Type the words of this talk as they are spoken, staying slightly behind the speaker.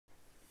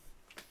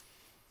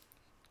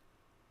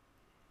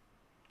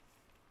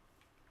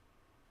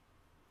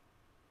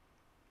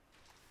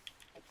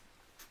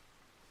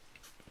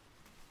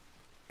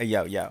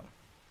Yo, yo.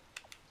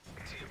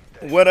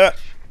 What up?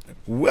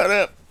 What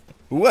up?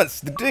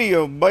 What's the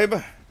deal, baby?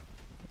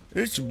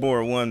 It's your boy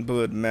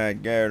OnePudd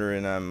M3Rq,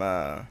 and I'm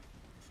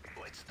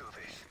Let's do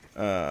this.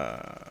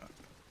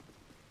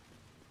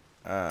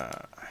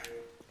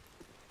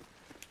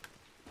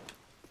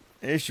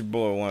 It's your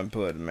boy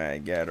OnePudd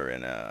M3Rq,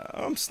 and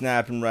I'm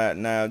sniping right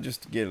now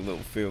just to get a little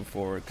feel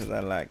for it, cause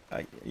I like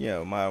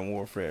Modern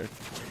Warfare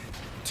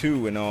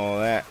 2 and all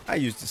that. I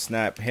used to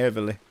snipe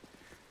heavily,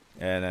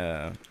 and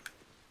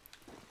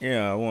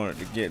I wanted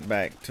to get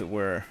back to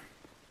where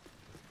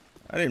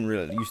I didn't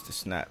really used to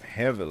snipe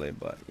heavily,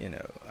 but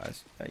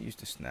I used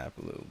to snipe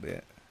a little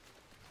bit.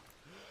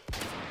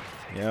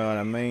 You know what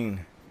I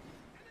mean?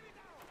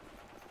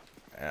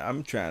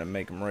 I'm trying to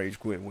make them rage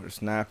quit with a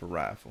sniper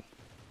rifle.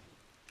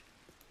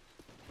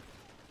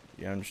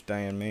 You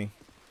understand me?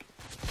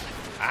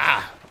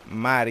 Ah,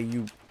 mighty,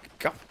 you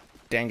go,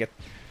 dang it,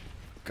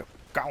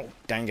 go,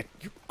 dang it,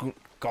 you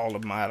call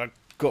it mighty,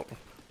 go,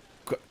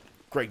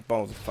 great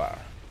balls of fire.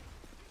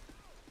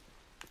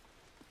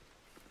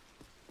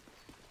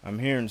 I'm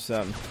hearing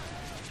something.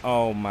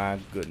 Oh my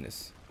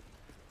goodness.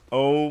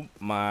 Oh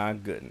my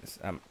goodness.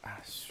 I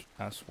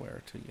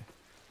swear to you.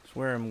 I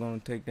swear I'm gonna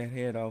take that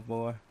head off,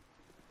 boy.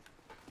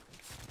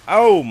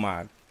 Oh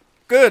my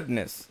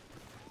goodness.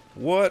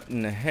 What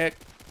in the heck?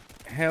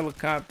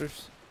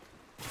 Helicopters,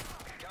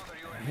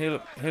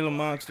 Gila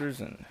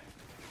monsters, and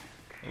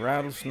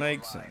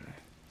rattlesnakes, and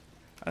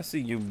I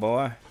see you,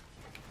 boy.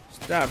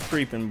 Stop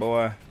creeping,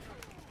 boy.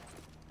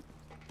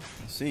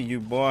 I see you,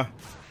 boy.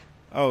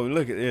 Oh,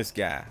 look at this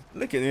guy.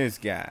 Look at this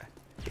guy.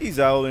 He's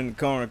all in the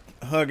corner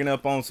hugging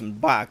up on some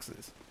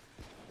boxes.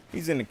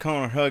 He's in the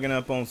corner hugging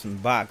up on some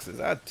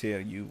boxes. I tell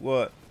you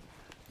what.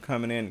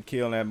 Coming in to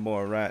kill that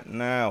boy right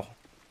now.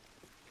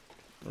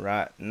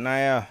 Right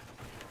now.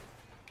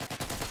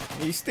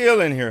 He's still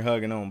in here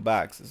hugging on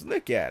boxes.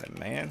 Look at him,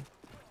 man.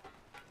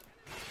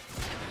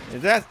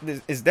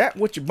 Is that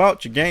what you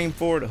bought your game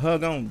for, to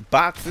hug on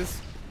boxes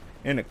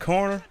in the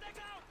corner?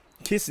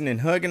 Kissing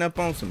and hugging up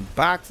on some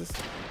boxes?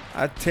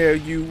 I tell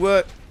you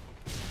what.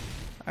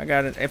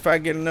 If I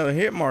get another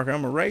hit marker,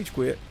 I'm gonna rage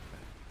quit.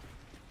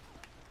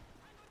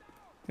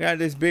 Got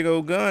this big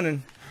old gun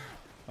and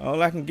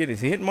all I can get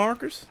is hit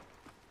markers?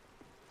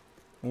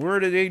 Where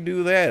did they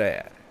do that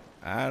at?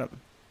 I don't.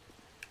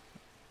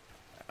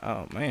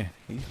 Oh man,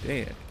 he's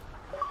dead.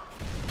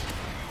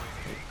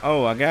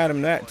 Oh, I got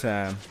him that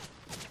time.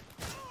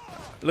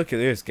 Look at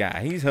this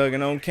guy. He's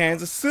hugging on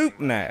cans of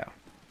soup now.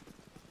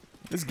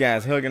 This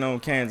guy's hugging on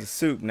cans of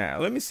soup now.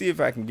 Let me see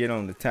if I can get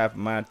on the top of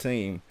my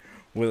team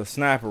with a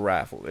sniper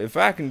rifle. If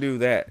I can do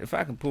that, if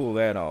I can pull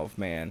that off,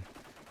 man,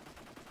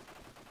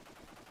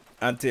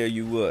 I tell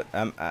you what,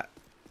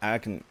 I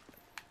can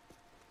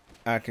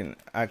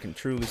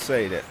truly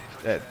say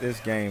that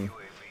this game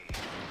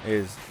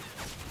is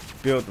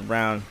built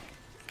around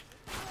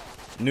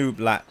noob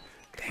like.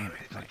 Damn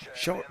it, man.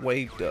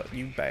 Shortwave duck,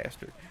 you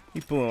bastard. He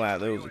pulled out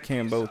those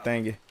akimbo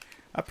thingy.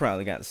 I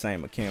probably got the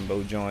same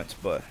akimbo joints,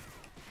 but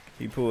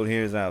he pulled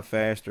his out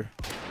faster.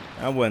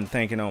 I wasn't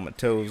thinking on my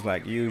toes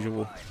like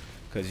usual,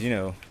 because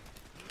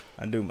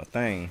I do my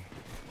thing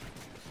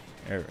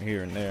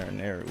here and there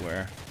and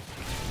everywhere.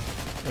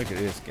 Look at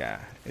this guy.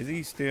 Is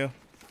he still?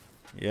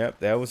 Yep,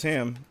 that was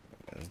him.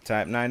 A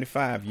Type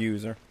 95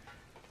 user.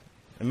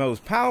 The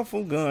most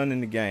powerful gun in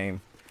the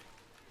game.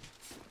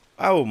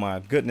 Oh my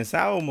goodness,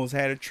 I almost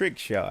had a trick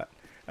shot.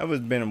 That would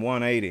have been a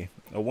 180.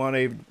 A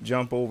 180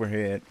 jump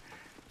overhead,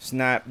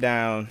 snipe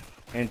down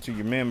into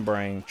your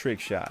membrane trick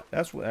shot.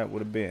 That's what that would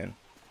have been.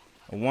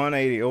 A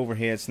 180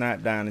 overhead,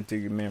 snipe down into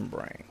your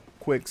membrane.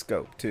 Quick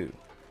scope too.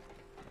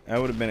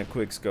 That would have been a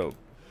quick scope.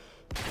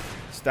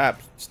 Stop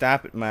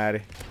it,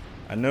 Mighty.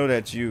 I know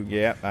that's you.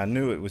 Yep, I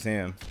knew it was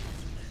him.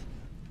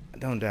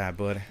 Don't die,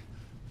 buddy.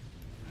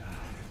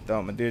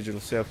 Thought my digital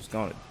self was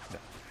gonna.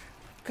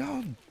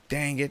 God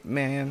dang it,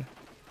 man!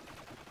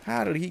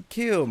 How did he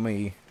kill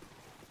me?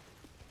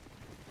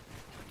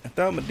 I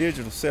thought my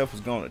digital self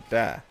was gonna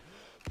die.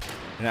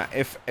 Now,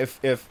 if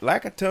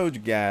like I told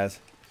you guys,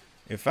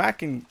 if I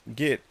can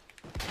get,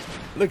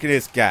 look at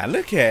this guy.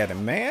 Look at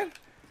him, man.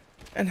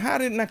 And how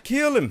didn't I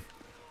kill him?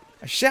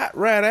 I shot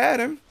right at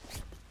him.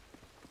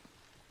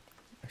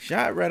 I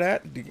shot right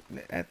at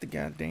the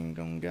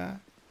goddamn guy.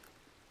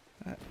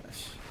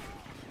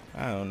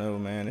 I don't know,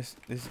 man.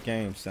 This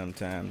game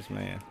sometimes,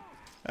 man.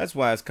 That's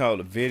why it's called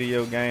a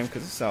video game,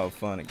 because it's all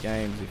fun and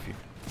games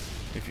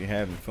if you're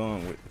having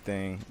fun with the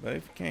thing. But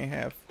if you can't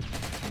have,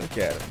 look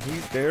at him.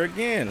 He's there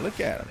again. Look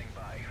at him.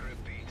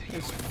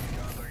 It's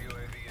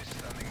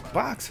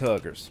box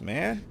huggers,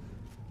 man.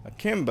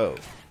 Akimbo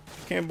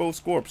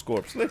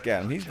Scorps. Look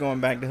at him. He's going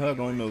back to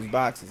hug on those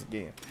boxes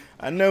again.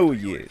 I know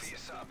he is.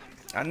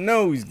 I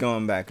know he's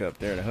going back up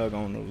there to hug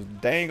on those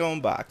dang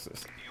on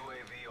boxes.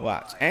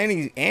 Watch. And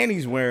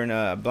he's wearing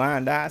a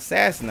blind eye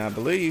assassin, I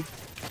believe.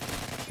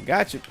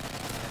 Got you.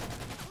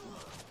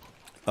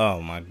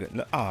 Oh my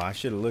goodness. Oh, I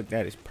should have looked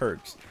at his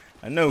perks.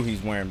 I know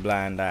he's wearing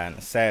blind eye and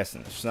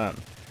assassin or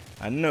something.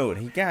 I know it.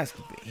 He has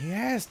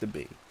to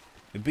be.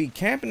 To be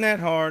camping that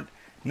hard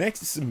next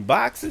to some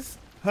boxes,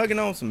 hugging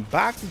on some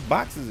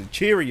boxes of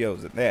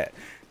Cheerios at that.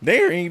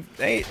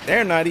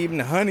 They're not even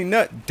the Honey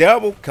Nut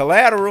double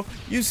collateral.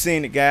 You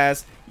seen it,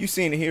 guys. You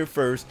seen it here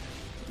first.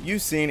 You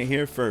seen it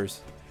here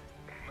first.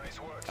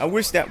 I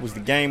wish that was the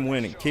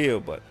game-winning kill,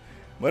 but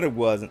it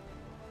wasn't.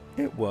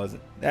 It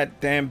wasn't.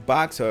 That damn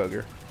box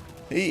hugger.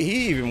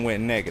 He even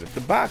went negative.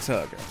 The box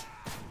hugger.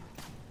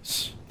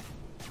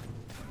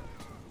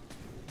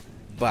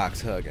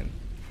 Box hugging.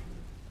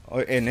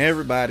 And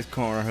everybody's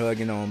corner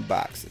hugging on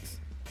boxes.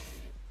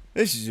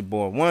 This is your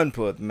boy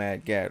OnePudd, the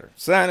Mad Gator,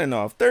 signing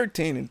off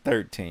 13 and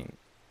 13.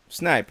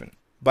 Sniping.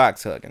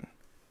 Box hugging.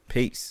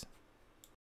 Peace.